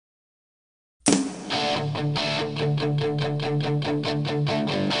The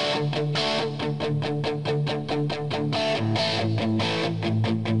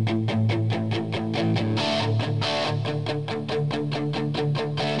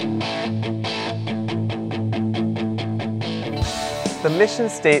mission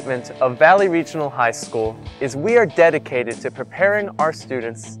statement of Valley Regional High School is we are dedicated to preparing our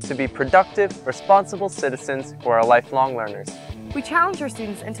students to be productive, responsible citizens who are lifelong learners. We challenge our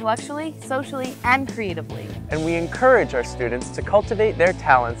students intellectually, socially, and creatively. And we encourage our students to cultivate their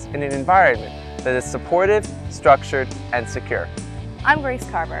talents in an environment that is supportive, structured, and secure. I'm Grace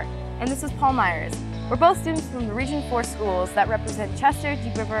Carver, and this is Paul Myers. We're both students from the Region 4 schools that represent Chester,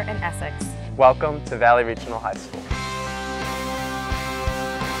 Deep River, and Essex. Welcome to Valley Regional High School.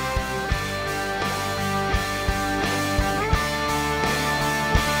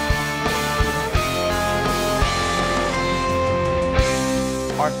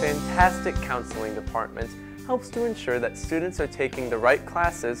 Our fantastic counseling department helps to ensure that students are taking the right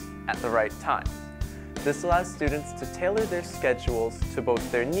classes at the right time. This allows students to tailor their schedules to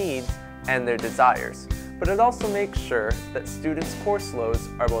both their needs and their desires, but it also makes sure that students' course loads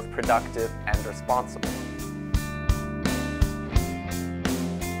are both productive and responsible.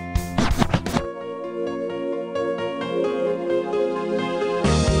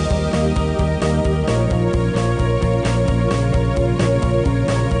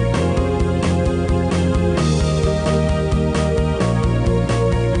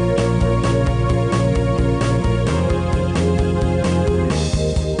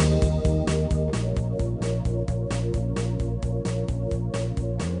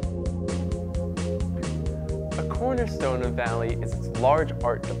 Cornerstone of Valley is its large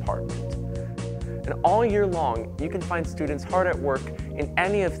art department. And all year long, you can find students hard at work in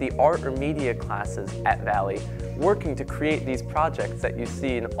any of the art or media classes at Valley, working to create these projects that you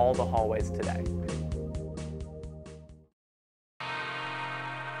see in all the hallways today.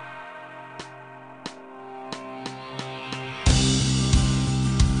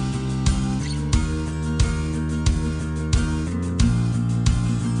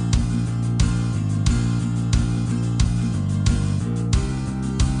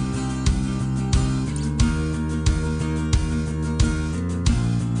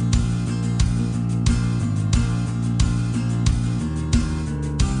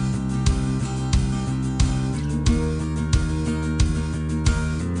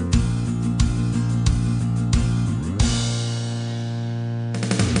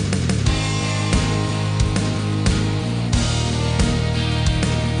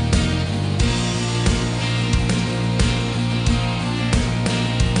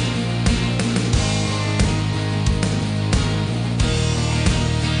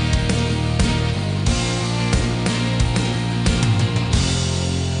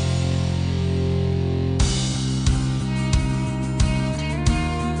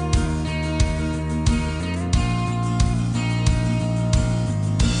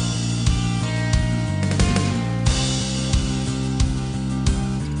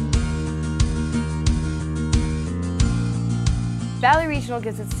 Valley Regional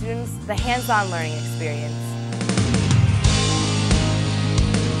gives its students the hands-on learning experience.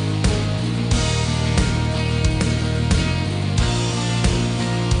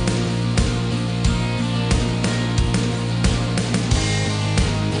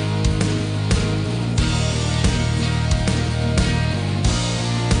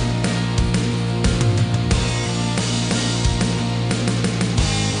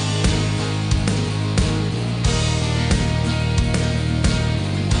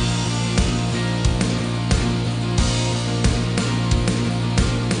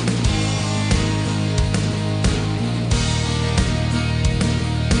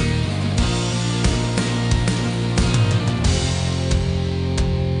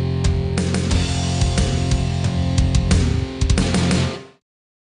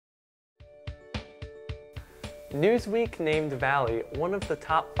 Newsweek named Valley one of the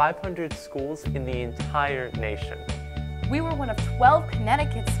top 500 schools in the entire nation. We were one of 12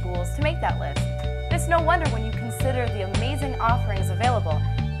 Connecticut schools to make that list. It's no wonder when you consider the amazing offerings available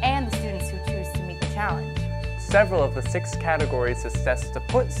and the students who choose to meet the challenge. Several of the 6 categories assessed to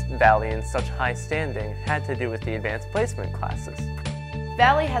put Valley in such high standing had to do with the advanced placement classes.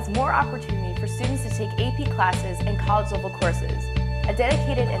 Valley has more opportunity for students to take AP classes and college-level courses. A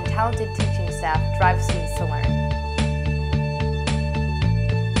dedicated and talented teaching staff drives students to learn.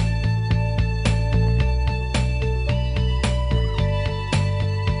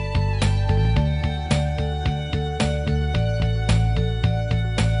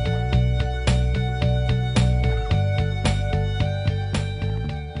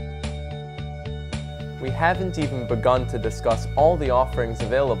 We haven't even begun to discuss all the offerings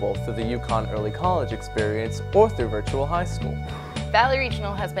available through the Yukon Early College experience or through virtual high school. Valley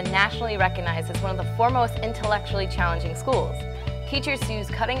Regional has been nationally recognized as one of the foremost intellectually challenging schools. Teachers use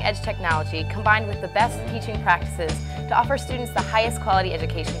cutting-edge technology combined with the best teaching practices to offer students the highest quality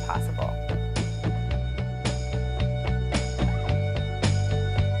education possible.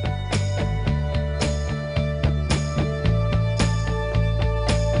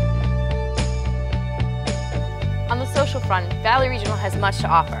 On the social front, Valley Regional has much to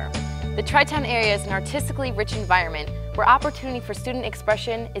offer. The Tri-Town area is an artistically rich environment where opportunity for student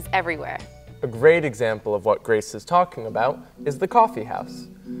expression is everywhere. A great example of what Grace is talking about is the Coffee House.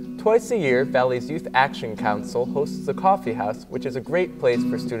 Twice a year, Valley's Youth Action Council hosts the Coffee House, which is a great place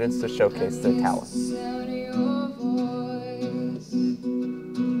for students to showcase their talents.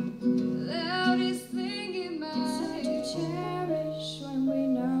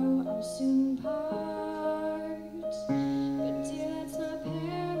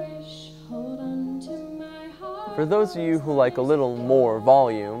 For those of you who like a little more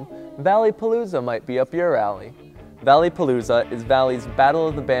volume, Valleypalooza might be up your alley. Valleypalooza is Valley's Battle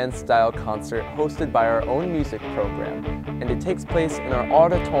of the Bands style concert hosted by our own music program, and it takes place in our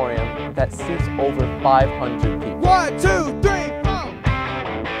auditorium that seats over 500 people. 1, 2, 3, 4!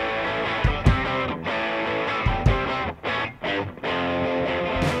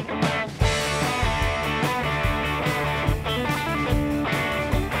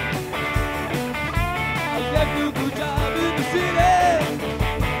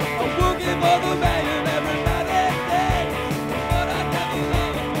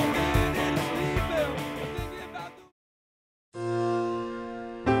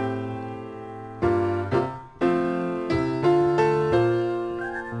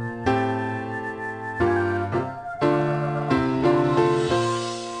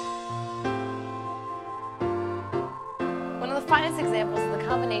 The finest examples of the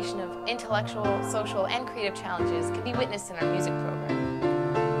combination of intellectual, social, and creative challenges can be witnessed in our music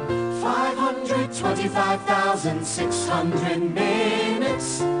program. 525,600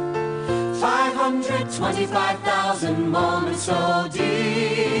 minutes, 525,000 moments, oh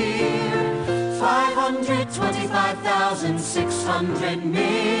dear. 525,600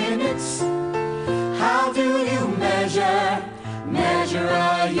 minutes. How do you measure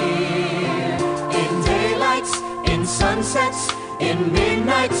a year? In daylights, in sunsets, in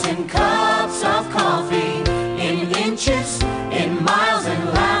midnights, in cups of coffee, in inches, in miles,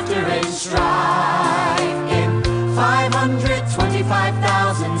 in laughter and strife, in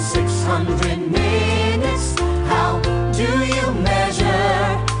 525,600 minutes. How do you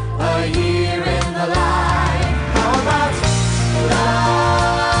measure a year in the life? How about love?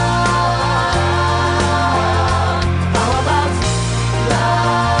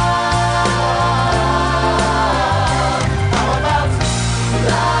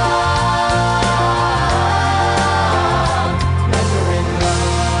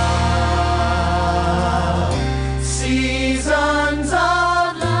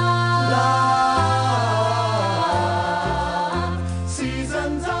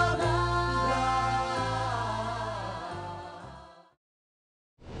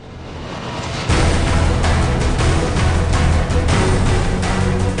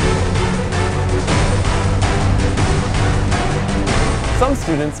 Some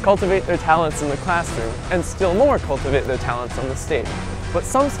students cultivate their talents in the classroom, and still more cultivate their talents on the stage. But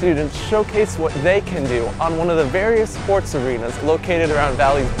some students showcase what they can do on one of the various sports arenas located around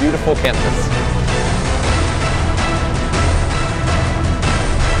Valley's beautiful campus.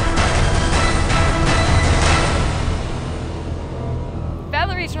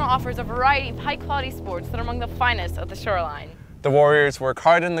 Valley Regional offers a variety of high-quality sports that are among the finest of the shoreline. The Warriors work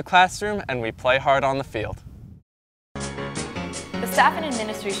hard in the classroom, and we play hard on the field. The staff and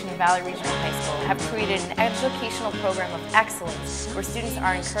administration of Valley Regional High School have created an educational program of excellence where students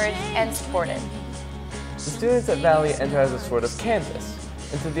are encouraged and supported. The students at Valley enter as a sort of canvas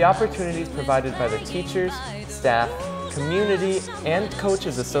into the opportunities provided by the teachers, staff, community, and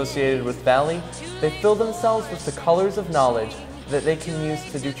coaches associated with Valley. They fill themselves with the colors of knowledge that they can use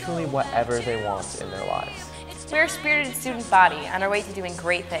to do truly whatever they want in their lives. We're a spirited student body on our way to doing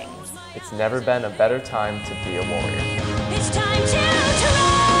great things. It's never been a better time to be a warrior. It's time to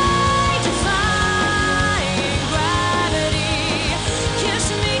try defying gravity.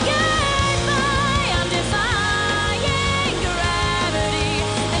 Kiss me goodbye, I'm defying gravity,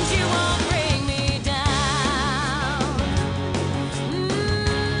 and you won't bring me down.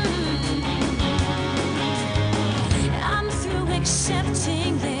 I'm through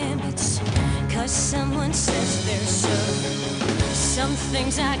accepting limits, 'cause someone says there's something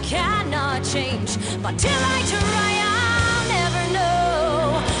things I cannot change. But till I try, I'll never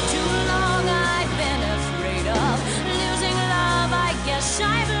know. Too long I've been afraid of losing love. I guess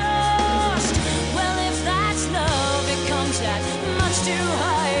I've lost. Well, if that's love, it comes that much too hard.